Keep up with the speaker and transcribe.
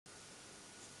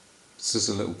This is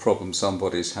a little problem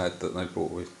somebody's had that they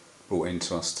brought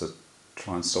into us to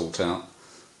try and sort out.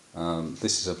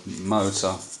 This is a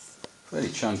motor,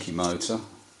 fairly chunky motor,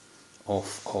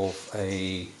 off of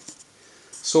a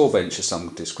saw bench of some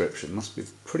description. Must be a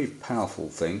pretty powerful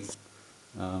thing.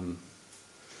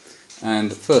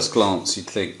 And at first glance you'd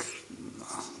think,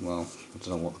 well, I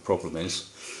don't know what the problem is,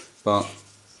 but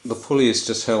the pulley is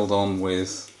just held on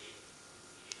with,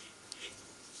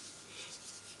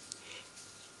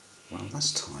 well,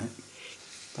 that's tight.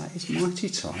 That is mighty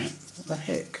tight. What the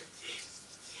heck?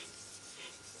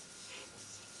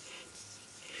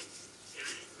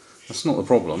 That's not the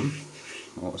problem.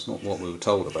 Well, it's not what we were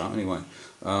told about anyway.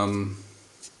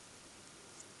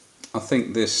 I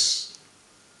think this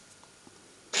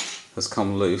has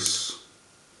come loose.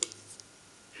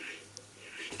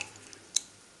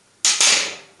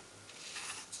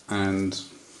 And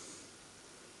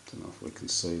I don't know if we can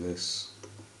see this.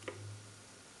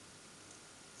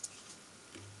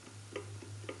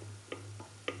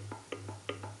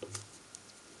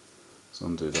 Let's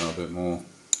undo that a bit more.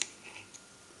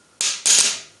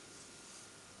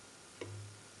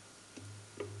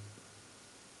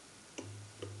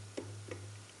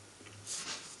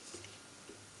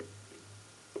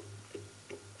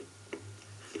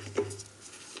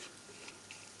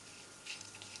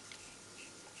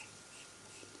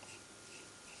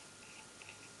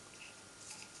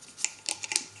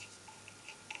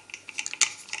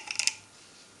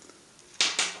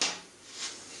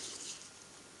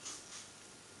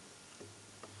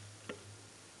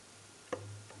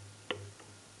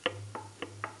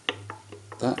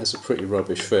 That is a pretty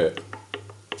rubbish fit.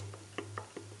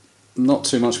 Not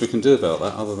too much we can do about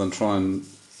that other than try and,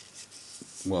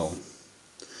 well,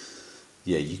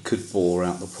 yeah, you could bore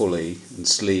out the pulley and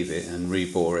sleeve it and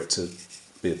rebore it to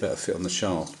be a better fit on the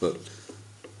shaft, but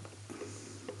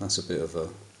that's a bit of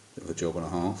a job and a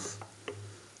half.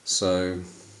 So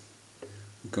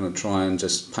I'm going to try and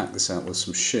just pack this out with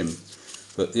some shim.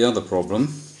 But the other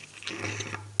problem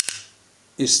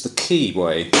is the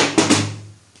keyway,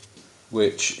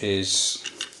 which is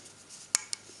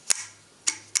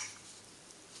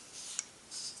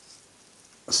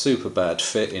a super bad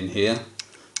fit in here,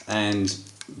 and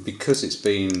because it's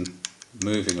been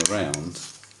moving around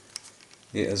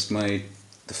it has made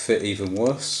the fit even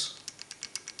worse.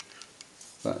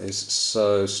 That is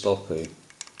so sloppy,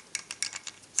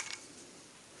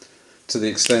 to the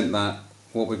extent that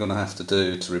what we're going to have to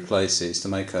do to replace it is to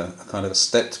make a kind of a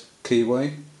stepped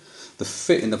keyway. The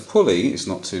fit in the pulley is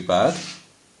not too bad.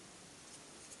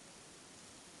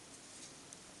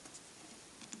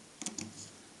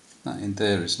 That in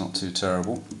there is not too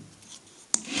terrible.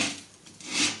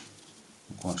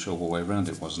 Not quite sure what way around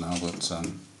it was now, but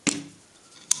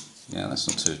yeah, that's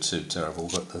not too terrible.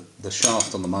 But the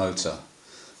shaft on the motor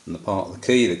and the part of the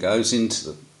key that goes into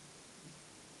the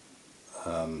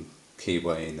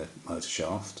keyway in the motor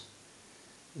shaft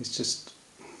is just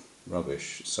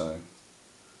rubbish. So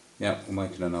yeah, we're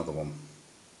making another one.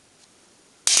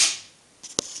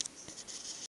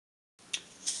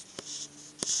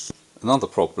 Another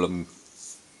problem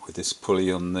with this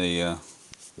pulley on the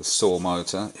saw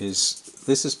motor is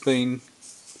this has been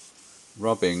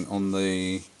rubbing on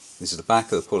the, this is the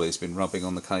back of the pulley, it's been rubbing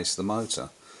on the case of the motor.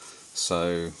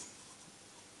 So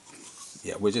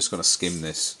yeah, we're just going to skim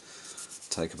this,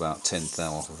 take about 1/10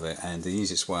 thou off of it, and the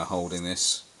easiest way of holding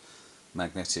this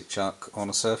magnetic chuck on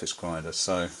a surface grinder.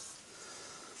 So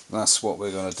that's what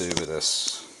we're going to do with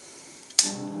this.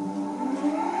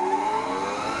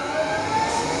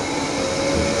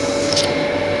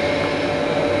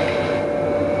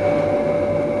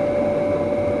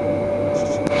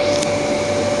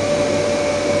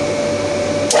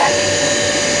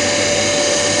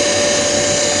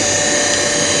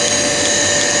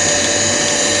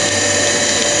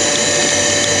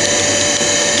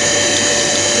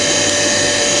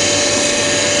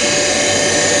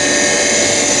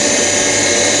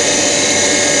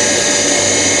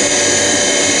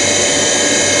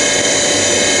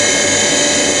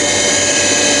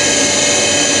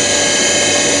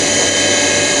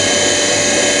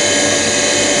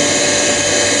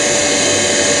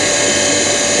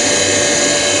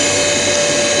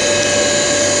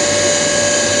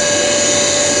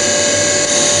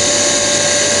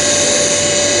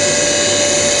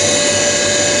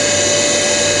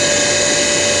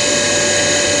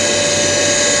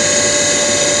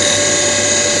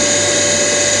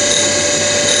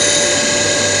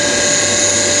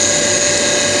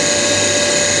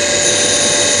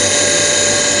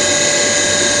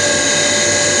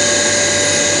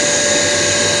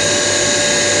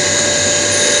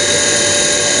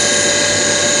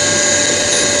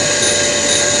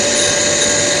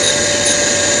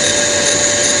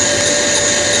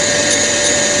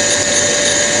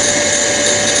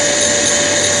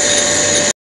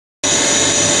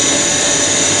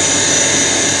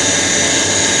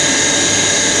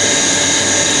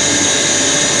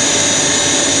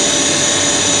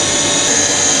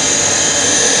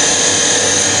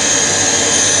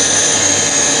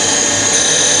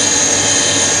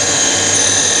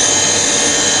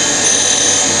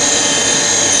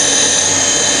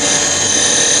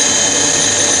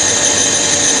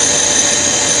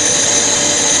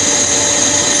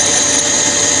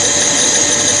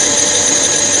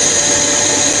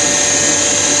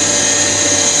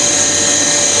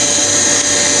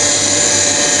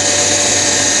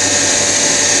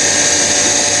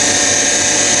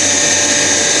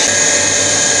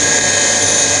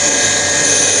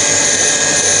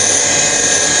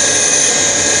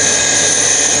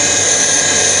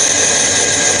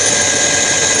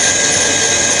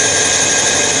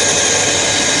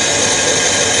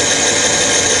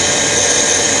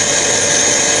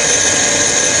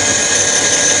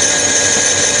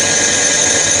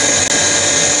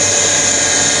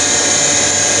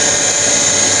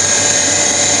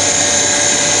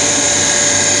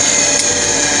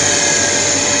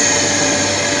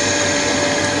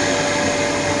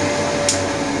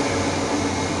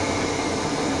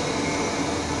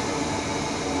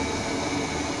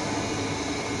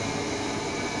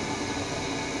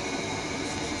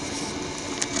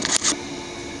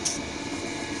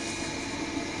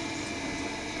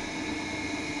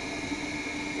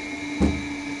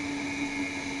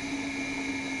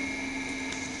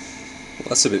 Well,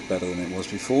 that's a bit better than it was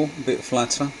before, a bit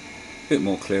flatter, a bit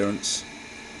more clearance.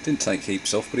 Didn't take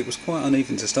heaps off, but it was quite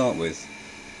uneven to start with.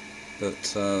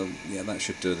 But yeah, that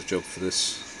should do the job for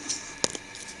this.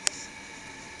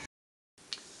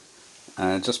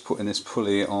 And just putting this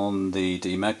pulley on the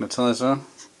demagnetizer.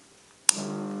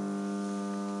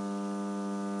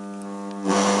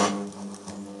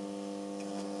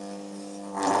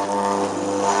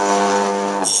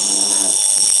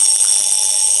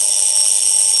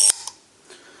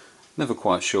 Never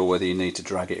quite sure whether you need to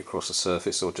drag it across the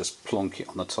surface or just plonk it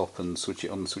on the top and switch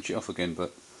it on and switch it off again,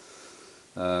 but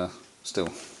still,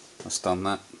 that's done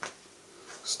that.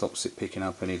 Stops it picking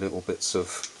up any little bits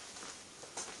of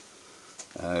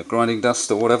grinding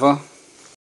dust or whatever.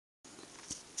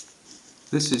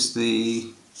 This is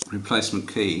the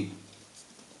replacement key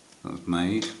that was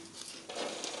made.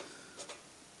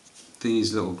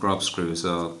 These little grub screws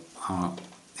are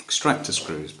extractor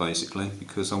screws basically,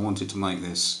 because I wanted to make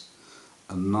this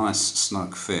a nice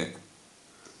snug fit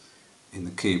in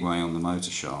the keyway on the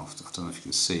motor shaft. I don't know if you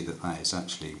can see that that is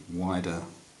actually wider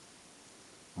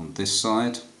on this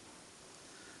side,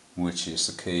 which is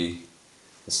the key,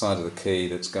 the side of the key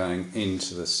that's going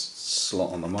into the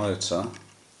slot on the motor,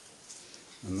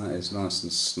 and that is nice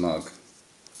and snug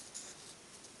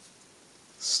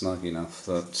enough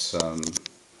that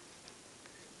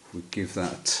we give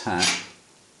that a tap.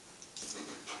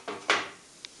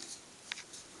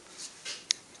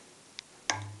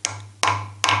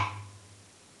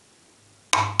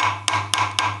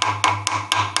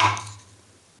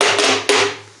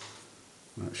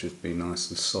 That should be nice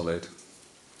and solid.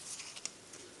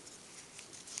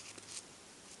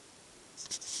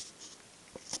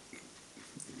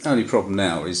 The only problem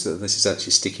now is that this is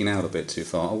actually sticking out a bit too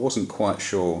far. I wasn't quite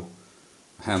sure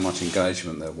how much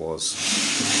engagement there was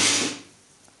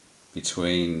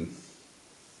between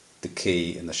the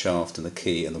key and the shaft and the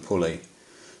key and the pulley.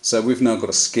 So we've now got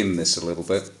to skim this a little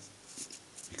bit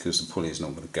because the pulley is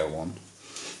not going to go on.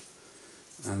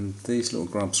 And these little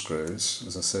grub screws,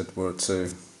 as I said, were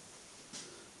to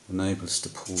enable us to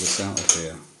pull this out of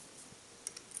here.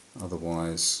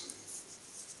 Otherwise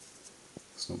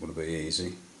it's not going to be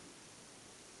easy.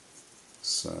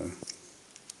 So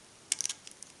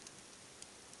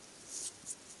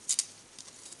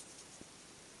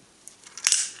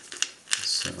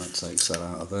that takes that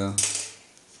out of there.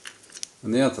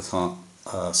 And the other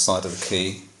side of the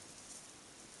key,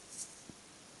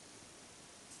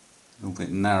 a little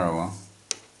bit narrower,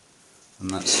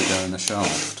 and that's to go in the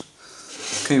shaft.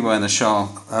 Keyway in the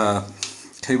shaft,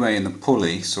 keyway in the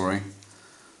pulley, sorry,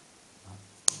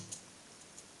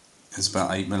 is about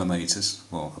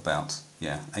 8mm. Well,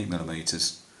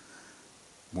 8mm.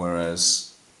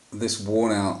 Whereas this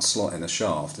worn out slot in the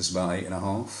shaft is about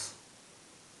 8.5.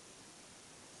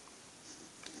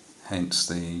 Hence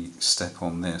the step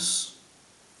on this.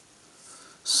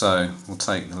 So we'll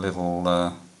take the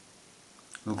little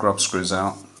grub screws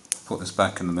out, put this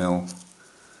back in the mill,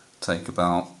 take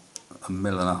about 1.5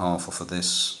 mil off of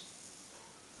this,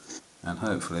 and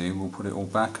hopefully we'll put it all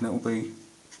back and it will be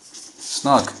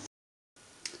snug.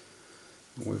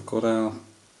 We've got our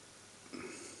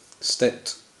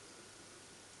stepped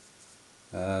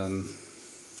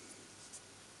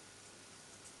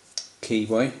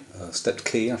keyway, stepped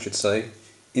key I should say,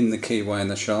 in the keyway in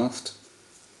the shaft,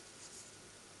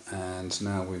 and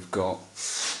now we've got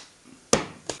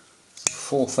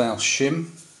 4/1000 shim.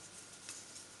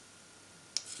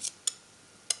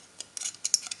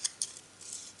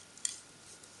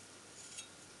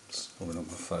 It's probably not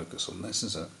going to focus on this,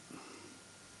 is it?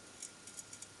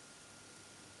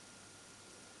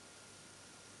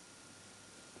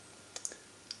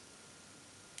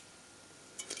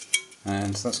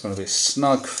 And that's going to be a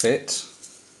snug fit.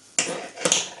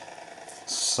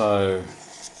 So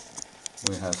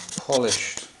we have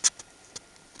polished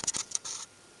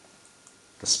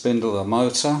the spindle of the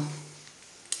motor,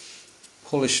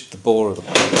 polished the bore of the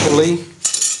pulley,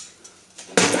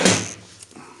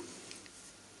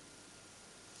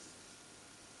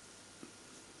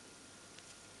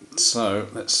 so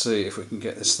let's see if we can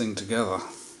get this thing together.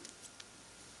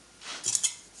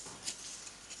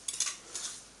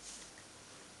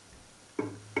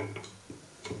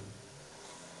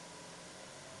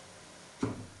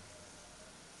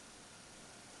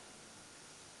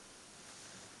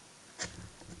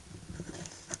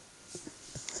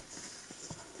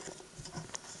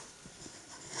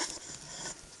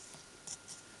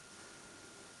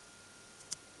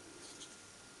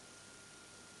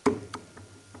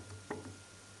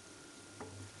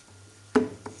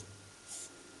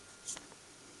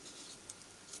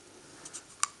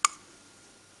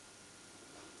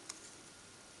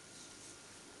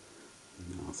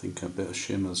 I think a bit of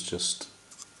shim has just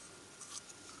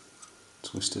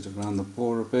twisted around the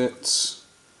bore a bit.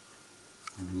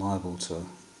 I'm liable to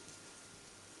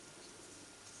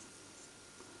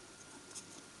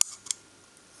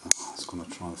I was going to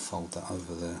try and fold that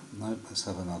over there. Nope, let's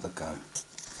have another go.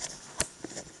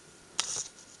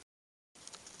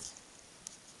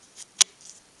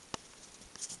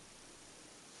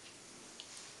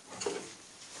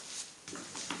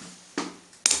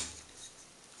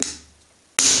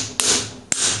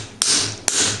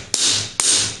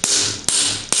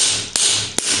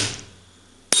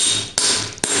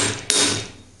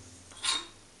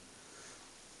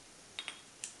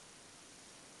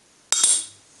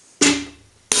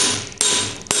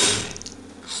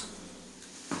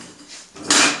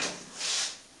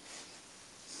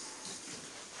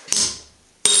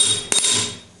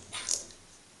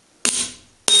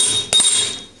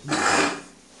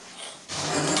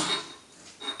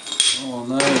 Oh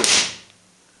no,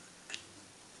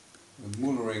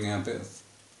 we're mullering our bit of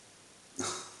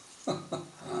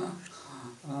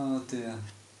oh dear,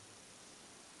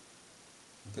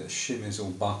 a bit of shim is all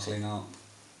buckling up,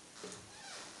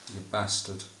 you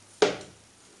bastard. I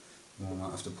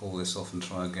might have to pull this off and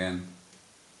try again.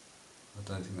 I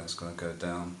don't think that's going to go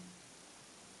down.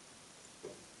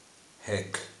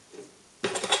 Heck.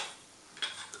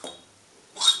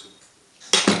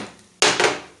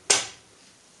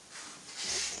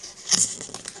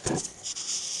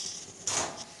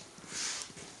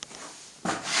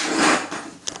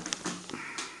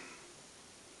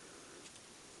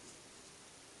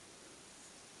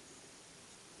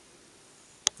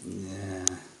 Yeah,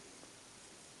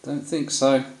 don't think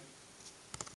so.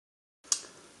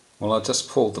 Well, I just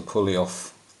pulled the pulley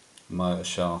off the motor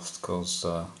shaft because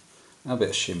our bit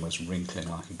of shim was wrinkling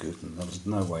like a good one. There was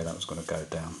no way that was going to go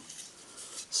down.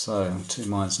 So, I'm two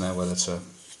minds now whether to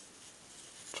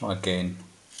try again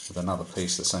with another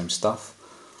piece of the same stuff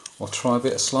or try a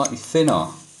bit slightly thinner.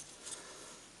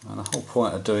 And the whole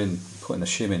point of putting the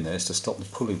shim in there is to stop the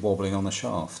pulley wobbling on the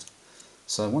shaft.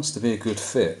 So it wants to be a good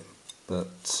fit, but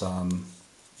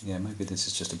yeah, maybe this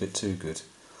is just a bit too good.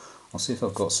 I'll see if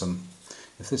I've got some,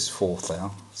 if this is 4th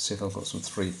thou, see if I've got some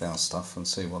 3th thou stuff and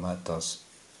see what that does.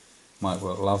 Might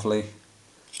work lovely.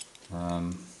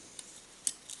 Might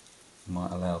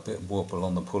allow a bit of wobble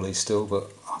on the pulley still,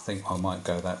 but I think I might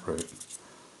go that route.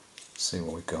 See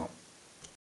what we got.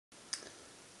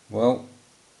 Well,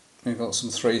 we've got some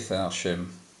 3th thou shim.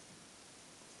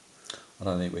 I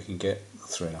don't think we can get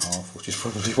 3.5, which is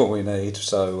probably what we need,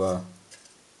 so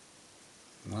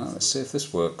well, let's see if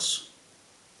this works.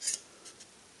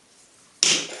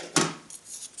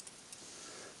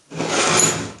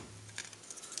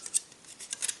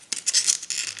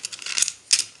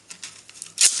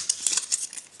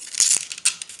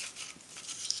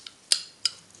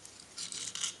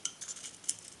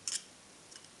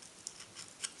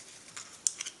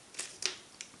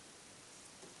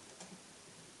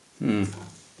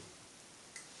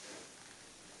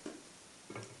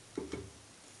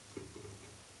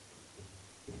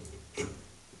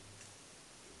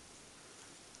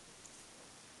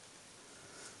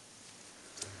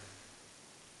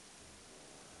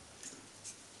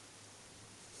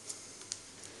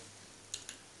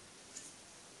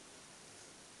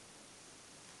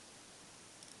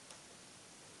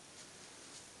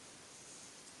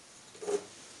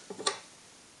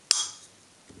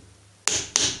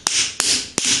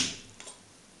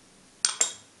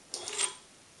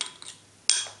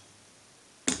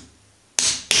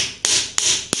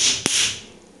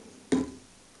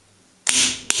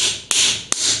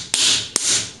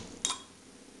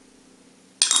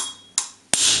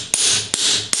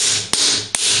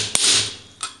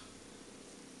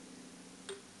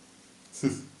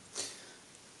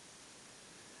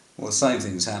 Well, the same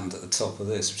thing's happened at the top of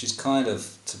this, which is kind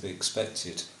of to be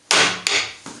expected.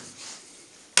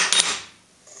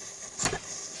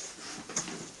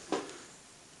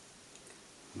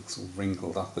 It's all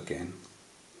wrinkled up again,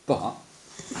 but I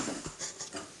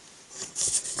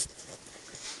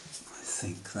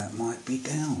think that might be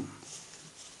down.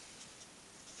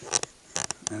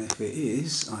 And if it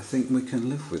is, I think we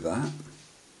can live with that.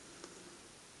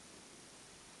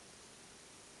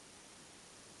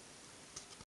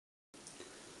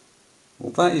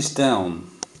 Well, that is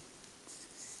down.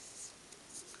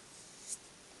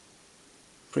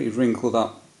 Pretty wrinkled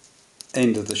up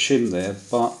end of the shim there,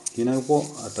 but you know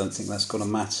what? I don't think that's going to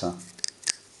matter.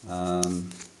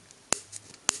 Might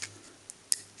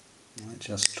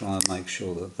just try and make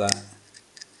sure that that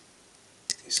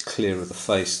is clear of the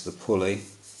face of the pulley.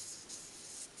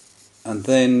 And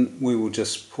then we will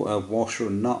just put our washer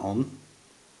and nut on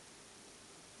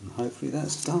And hopefully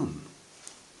that's done.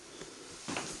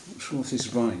 Not sure if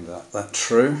it's running that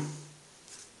true.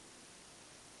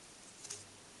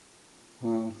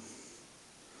 Well,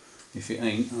 if it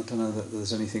ain't, I don't know that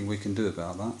there's anything we can do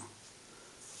about that.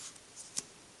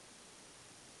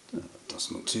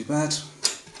 Doesn't look too bad.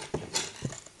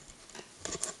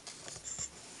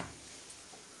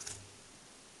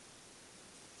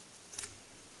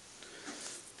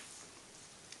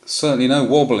 Certainly no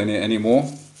wobble in it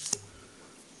anymore.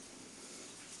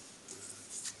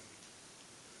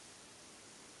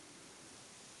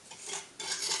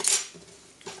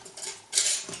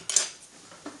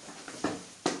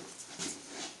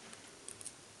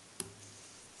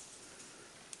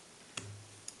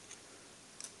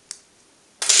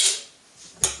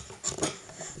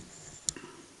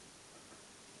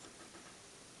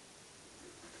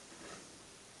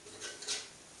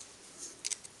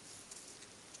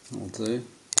 That'll do.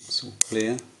 It's all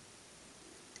clear.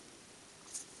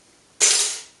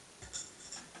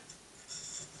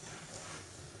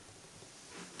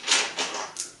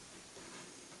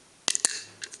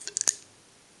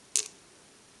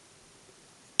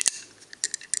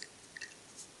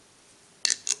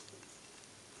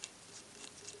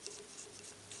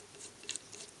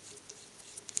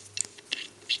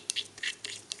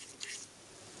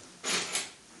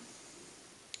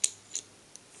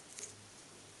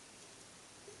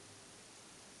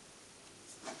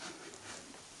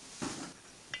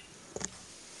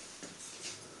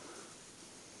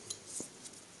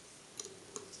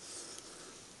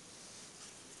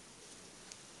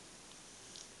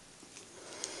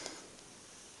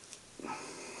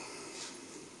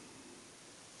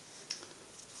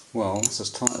 Well, that's as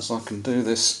tight as I can do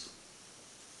this.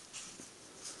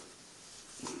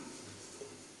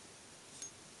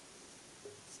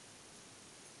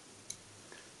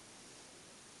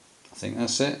 I think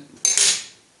that's it.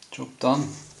 Job done.